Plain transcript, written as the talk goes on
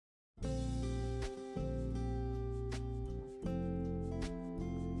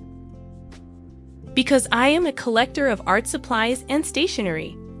Because I am a collector of art supplies and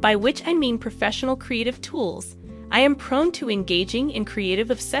stationery, by which I mean professional creative tools, I am prone to engaging in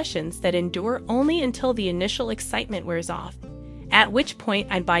creative obsessions that endure only until the initial excitement wears off, at which point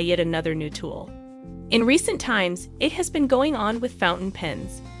I buy yet another new tool. In recent times, it has been going on with fountain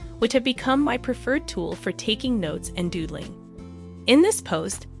pens, which have become my preferred tool for taking notes and doodling. In this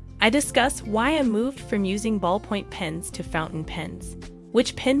post, I discuss why I moved from using ballpoint pens to fountain pens,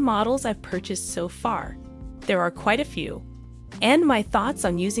 which pen models I've purchased so far, there are quite a few, and my thoughts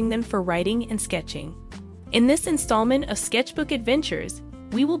on using them for writing and sketching. In this installment of Sketchbook Adventures,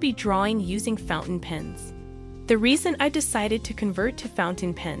 we will be drawing using fountain pens. The reason I decided to convert to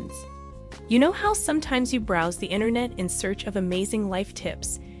fountain pens. You know how sometimes you browse the internet in search of amazing life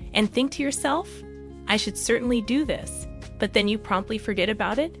tips and think to yourself, I should certainly do this, but then you promptly forget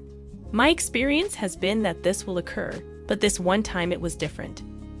about it? My experience has been that this will occur, but this one time it was different.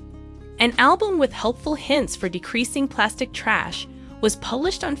 An album with helpful hints for decreasing plastic trash was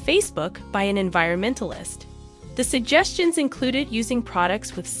published on Facebook by an environmentalist. The suggestions included using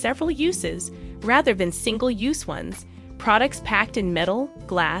products with several uses rather than single-use ones. Products packed in metal,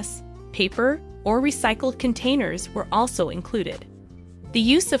 glass, paper, or recycled containers were also included. The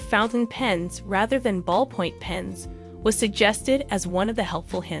use of fountain pens rather than ballpoint pens was suggested as one of the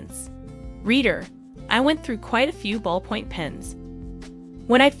helpful hints. Reader, I went through quite a few ballpoint pens.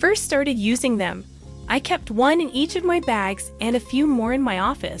 When I first started using them, I kept one in each of my bags and a few more in my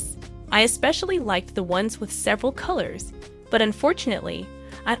office. I especially liked the ones with several colors, but unfortunately,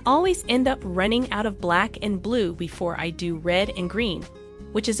 I'd always end up running out of black and blue before I do red and green,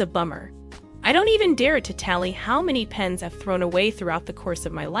 which is a bummer. I don't even dare to tally how many pens I've thrown away throughout the course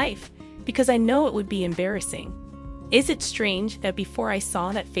of my life, because I know it would be embarrassing. Is it strange that before I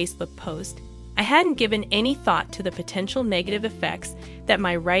saw that Facebook post, I hadn't given any thought to the potential negative effects that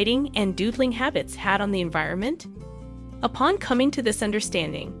my writing and doodling habits had on the environment? Upon coming to this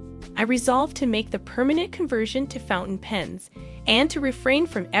understanding, I resolved to make the permanent conversion to fountain pens and to refrain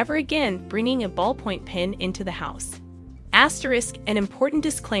from ever again bringing a ballpoint pen into the house. Asterisk, an important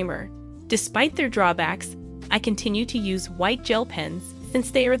disclaimer, despite their drawbacks, I continue to use white gel pens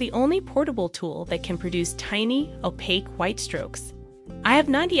since they are the only portable tool that can produce tiny, opaque white strokes. I have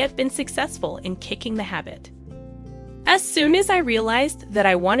not yet been successful in kicking the habit. As soon as I realized that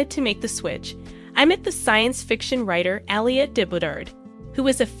I wanted to make the switch, I met the science fiction writer Aliette de Bodard, who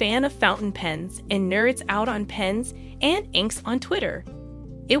is a fan of fountain pens and nerds out on pens and inks on Twitter.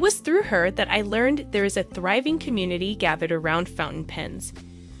 It was through her that I learned there is a thriving community gathered around fountain pens,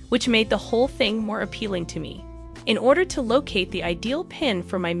 which made the whole thing more appealing to me. In order to locate the ideal pen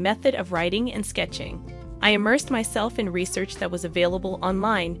for my method of writing and sketching, I immersed myself in research that was available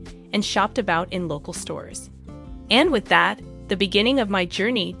online and shopped about in local stores. And with that, the beginning of my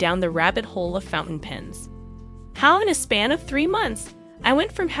journey down the rabbit hole of fountain pens. How in a span of 3 months, I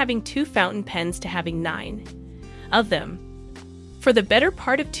went from having 2 fountain pens to having 9 of them. For the better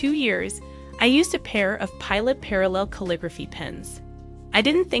part of 2 years, I used a pair of Pilot Parallel calligraphy pens. I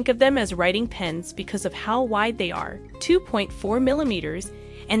didn't think of them as writing pens because of how wide they are, 2.4 millimeters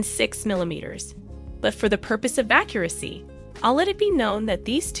and 6 millimeters. But for the purpose of accuracy, I'll let it be known that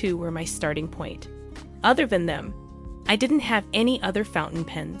these 2 were my starting point. Other than them, I didn't have any other fountain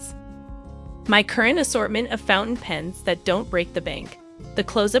pens. My current assortment of fountain pens that don't break the bank, the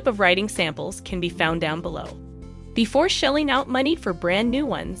close-up of writing samples, can be found down below. Before shelling out money for brand new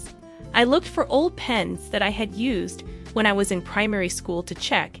ones, I looked for old pens that I had used when I was in primary school to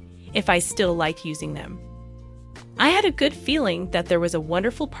check if I still liked using them. I had a good feeling that there was a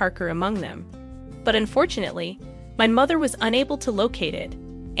wonderful Parker among them, but unfortunately, my mother was unable to locate it,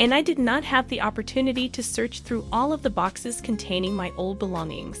 and I did not have the opportunity to search through all of the boxes containing my old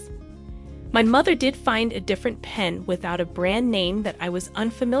belongings. My mother did find a different pen without a brand name that I was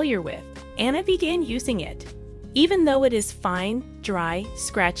unfamiliar with, and I began using it. Even though it is fine, dry,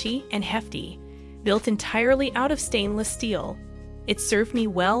 scratchy, and hefty, built entirely out of stainless steel, it served me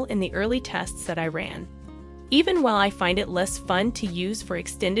well in the early tests that I ran. Even while I find it less fun to use for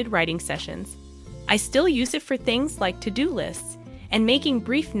extended writing sessions, I still use it for things like to-do lists and making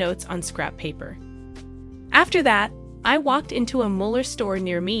brief notes on scrap paper. After that, I walked into a Muller store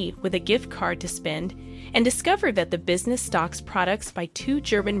near me with a gift card to spend and discovered that the business stocks products by 2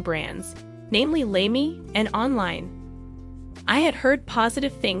 German brands, namely Lamy and Online. I had heard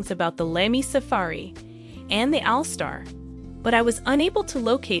positive things about the Lamy Safari and the Allstar, but I was unable to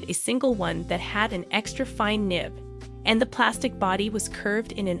locate a single one that had an extra fine nib, and the plastic body was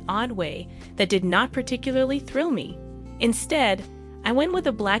curved in an odd way that did not particularly thrill me. Instead, I went with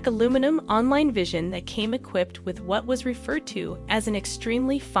a black aluminum Online Vision that came equipped with what was referred to as an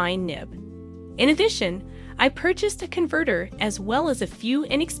extremely fine nib. In addition, I purchased a converter as well as a few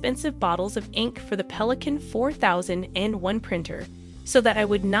inexpensive bottles of ink for the Pelican 4001 printer so that I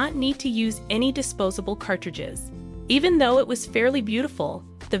would not need to use any disposable cartridges. Even though it was fairly beautiful,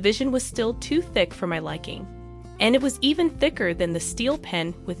 the vision was still too thick for my liking, and it was even thicker than the steel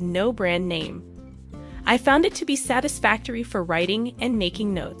pen with no brand name. I found it to be satisfactory for writing and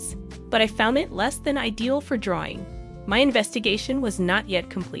making notes, but I found it less than ideal for drawing. My investigation was not yet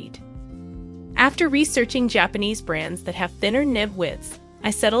complete. After researching Japanese brands that have thinner nib widths,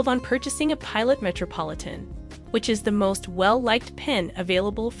 I settled on purchasing a Pilot Metropolitan, which is the most well-liked pen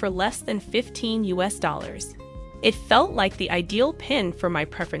available for less than $15. It felt like the ideal pen for my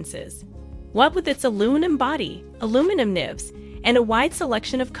preferences. What with its aluminum body, aluminum nibs, and a wide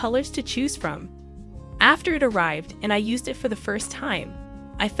selection of colors to choose from. After it arrived and I used it for the first time,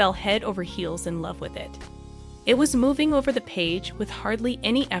 I fell head over heels in love with it. It was moving over the page with hardly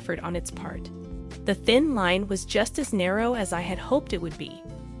any effort on its part. The thin line was just as narrow as I had hoped it would be.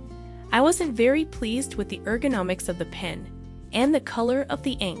 I wasn't very pleased with the ergonomics of the pen and the color of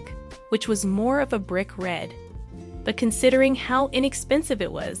the ink, which was more of a brick red. But considering how inexpensive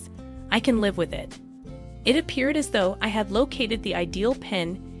it was, I can live with it. It appeared as though I had located the ideal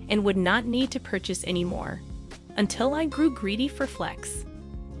pen and would not need to purchase any more, until I grew greedy for flex.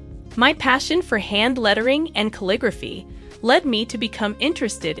 My passion for hand lettering and calligraphy led me to become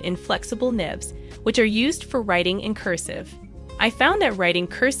interested in flexible nibs, which are used for writing in cursive. I found that writing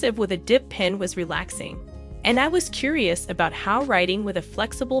cursive with a dip pen was relaxing, and I was curious about how writing with a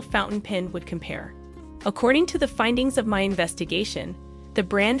flexible fountain pen would compare. According to the findings of my investigation, the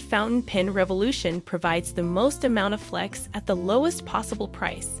brand Fountain Pen Revolution provides the most amount of flex at the lowest possible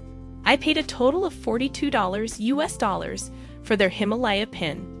price. I paid a total of $42 for their Himalaya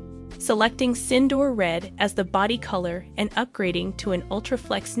pen, selecting Sindoor Red as the body color and upgrading to an Ultra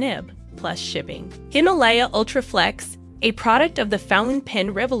Flex nib, plus shipping. Himalaya Ultra Flex, a product of the Fountain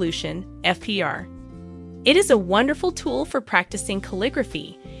Pen Revolution, FPR. It is a wonderful tool for practicing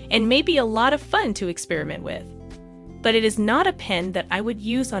calligraphy and may be a lot of fun to experiment with. But it is not a pen that I would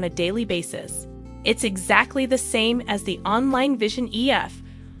use on a daily basis. It's exactly the same as the Online Vision EF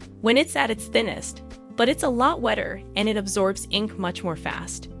when it's at its thinnest, but it's a lot wetter and it absorbs ink much more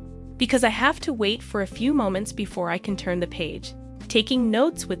fast. Because I have to wait for a few moments before I can turn the page, taking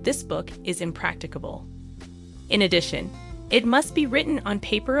notes with this book is impracticable. In addition, it must be written on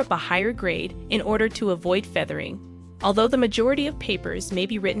paper of a higher grade in order to avoid feathering, although the majority of papers may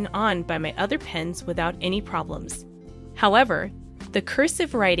be written on by my other pens without any problems. However, the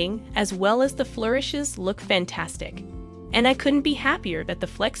cursive writing as well as the flourishes look fantastic, and I couldn't be happier that the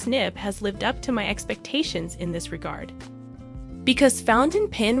Flex nib has lived up to my expectations in this regard. Because Fountain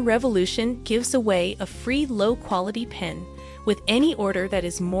Pen Revolution gives away a free low-quality pen with any order that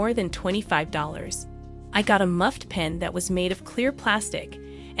is more than $25, I got a muffed pen that was made of clear plastic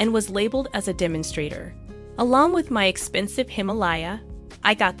and was labeled as a demonstrator. Along with my expensive Himalaya,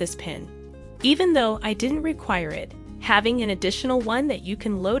 I got this pen. Even though I didn't require it, having an additional one that you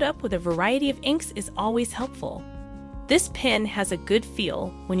can load up with a variety of inks is always helpful. This pen has a good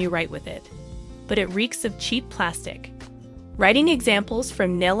feel when you write with it, but it reeks of cheap plastic. Writing examples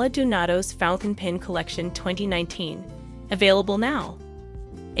from Nella Donato's Fountain Pen Collection 2019, available now.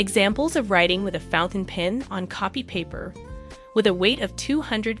 Examples of writing with a fountain pen on copy paper with a weight of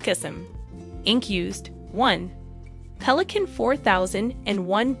 200 kg. Ink used: 1. Pelican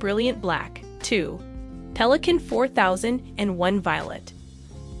 4001 Brilliant Black. 2. Pelican 4001 Violet.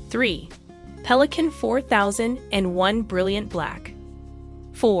 3. Pelican 4001 Brilliant Black.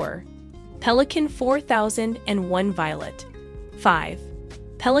 4. Pelican 4001 Violet. 5.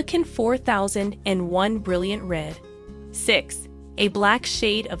 Pelican 4001 Brilliant Red. 6. A black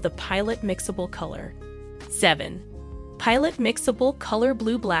shade of the Pilot Mixable Color. 7. Pilot Mixable Color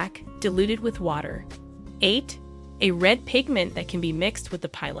Blue Black diluted with water. 8. A red pigment that can be mixed with the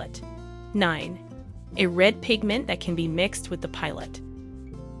Pilot. 9. A red pigment that can be mixed with the Pilot.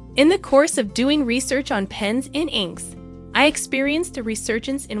 In the course of doing research on pens and inks, I experienced a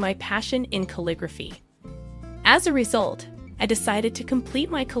resurgence in my passion in calligraphy. As a result, I decided to complete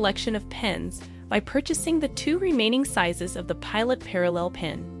my collection of pens by purchasing the 2 remaining sizes of the Pilot Parallel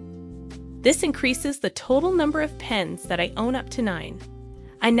pen. This increases the total number of pens that I own up to 9.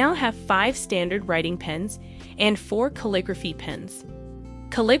 I now have 5 standard writing pens and 4 calligraphy pens.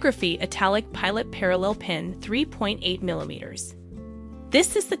 Calligraphy Italic Pilot Parallel Pen 3.8 millimeters.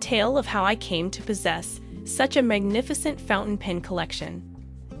 This is the tale of how I came to possess such a magnificent fountain pen collection.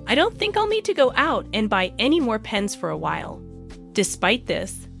 I don't think I'll need to go out and buy any more pens for a while. Despite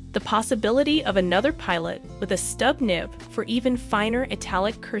this, The possibility of another pilot with a stub nib for even finer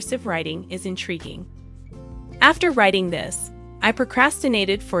italic cursive writing is intriguing. After writing this, I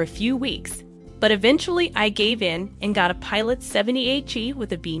procrastinated for a few weeks, but eventually I gave in and got a Pilot 78G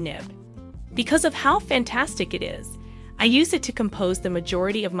with a B nib. Because of how fantastic it is, I use it to compose the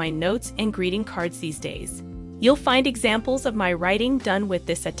majority of my notes and greeting cards these days. You'll find examples of my writing done with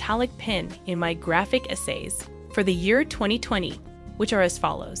this italic pen in my graphic essays for the year 2020, which are as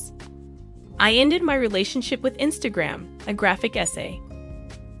follows. I ended my relationship with Instagram, a graphic essay.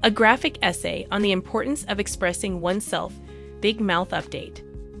 A graphic essay on the importance of expressing oneself, big mouth update.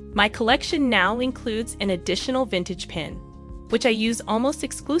 My collection now includes an additional vintage pen, which I use almost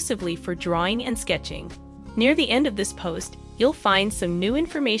exclusively for drawing and sketching. Near the end of this post, you'll find some new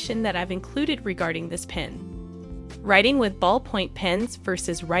information that I've included regarding this pen. Writing with ballpoint pens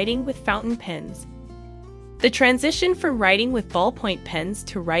versus writing with fountain pens. The transition from writing with ballpoint pens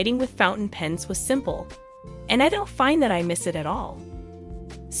to writing with fountain pens was simple, and I don't find that I miss it at all.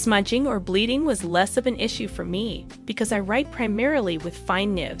 Smudging or bleeding was less of an issue for me because I write primarily with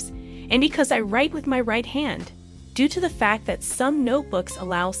fine nibs and because I write with my right hand, due to the fact that some notebooks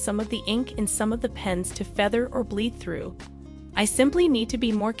allow some of the ink in some of the pens to feather or bleed through. I simply need to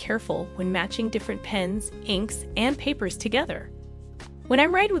be more careful when matching different pens, inks, and papers together. When I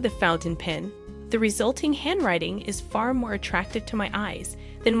write with a fountain pen, the resulting handwriting is far more attractive to my eyes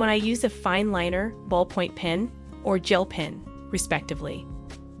than when I use a fine liner, ballpoint pen, or gel pen, respectively.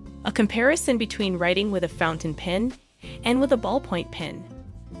 A comparison between writing with a fountain pen and with a ballpoint pen.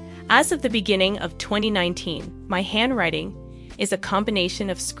 As of the beginning of 2019, my handwriting is a combination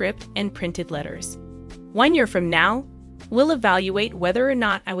of script and printed letters. 1 year from now, we'll evaluate whether or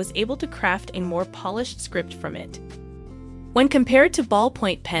not I was able to craft a more polished script from it. When compared to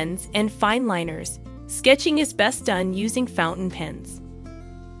ballpoint pens and fine liners, sketching is best done using fountain pens.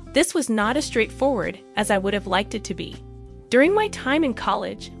 This was not as straightforward as I would have liked it to be. During my time in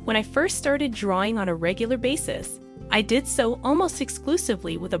college, when I first started drawing on a regular basis, I did so almost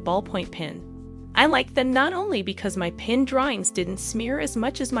exclusively with a ballpoint pen. I liked them not only because my pen drawings didn't smear as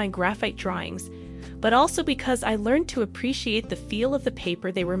much as my graphite drawings, but also because I learned to appreciate the feel of the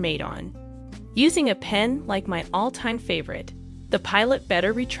paper they were made on. Using a pen like my all-time favorite, the Pilot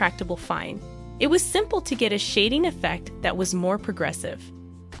Better Retractable Fine, it was simple to get a shading effect that was more progressive.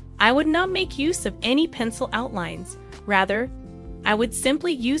 I would not make use of any pencil outlines. Rather, I would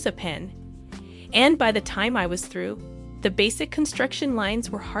simply use a pen, and by the time I was through, the basic construction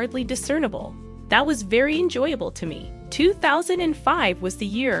lines were hardly discernible. That was very enjoyable to me. 2005 was the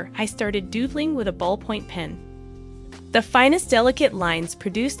year I started doodling with a ballpoint pen. The finest delicate lines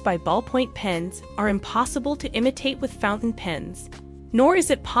produced by ballpoint pens are impossible to imitate with fountain pens, nor is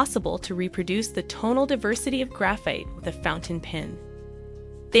it possible to reproduce the tonal diversity of graphite with a fountain pen.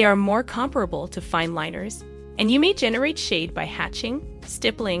 They are more comparable to fine liners, and you may generate shade by hatching,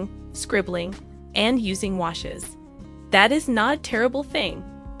 stippling, scribbling, and using washes. That is not a terrible thing,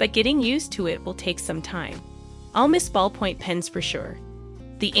 but getting used to it will take some time. I'll miss ballpoint pens for sure.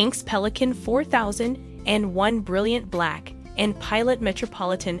 The Inks Pelican 4000 and One Brilliant Black and Pilot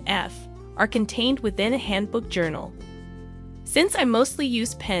Metropolitan F are contained within a handbook journal. Since I mostly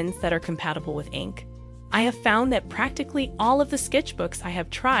use pens that are compatible with ink, I have found that practically all of the sketchbooks I have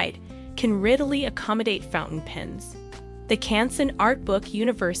tried can readily accommodate fountain pens. The Canson Art Book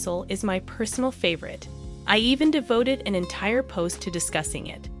Universal is my personal favorite. I even devoted an entire post to discussing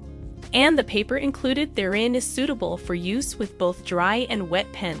it. And the paper included therein is suitable for use with both dry and wet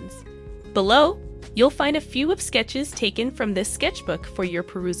pens. Below, you'll find a few of sketches taken from this sketchbook for your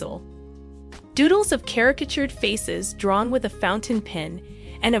perusal. Doodles of caricatured faces drawn with a fountain pen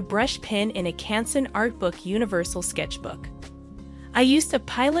and a brush pen in a Canson Art Book Universal sketchbook. I used a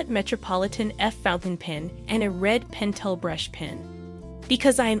Pilot Metropolitan F fountain pen and a red Pentel brush pen.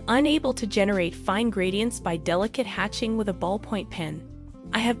 Because I am unable to generate fine gradients by delicate hatching with a ballpoint pen,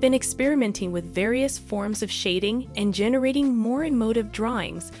 I have been experimenting with various forms of shading and generating more emotive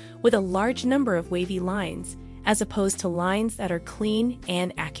drawings with a large number of wavy lines, as opposed to lines that are clean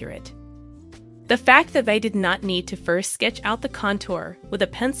and accurate. The fact that I did not need to first sketch out the contour with a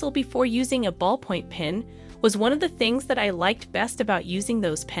pencil before using a ballpoint pen was one of the things that I liked best about using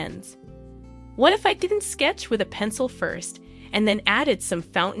those pens. What if I didn't sketch with a pencil first and then added some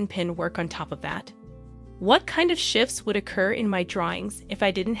fountain pen work on top of that? What kind of shifts would occur in my drawings if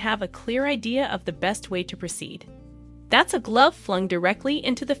I didn't have a clear idea of the best way to proceed? That's a glove flung directly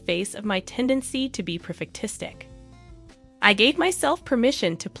into the face of my tendency to be perfectistic. I gave myself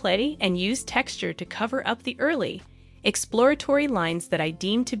permission to play and use texture to cover up the early, exploratory lines that I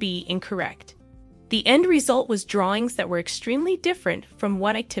deemed to be incorrect. The end result was drawings that were extremely different from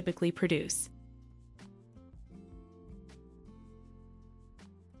what I typically produce.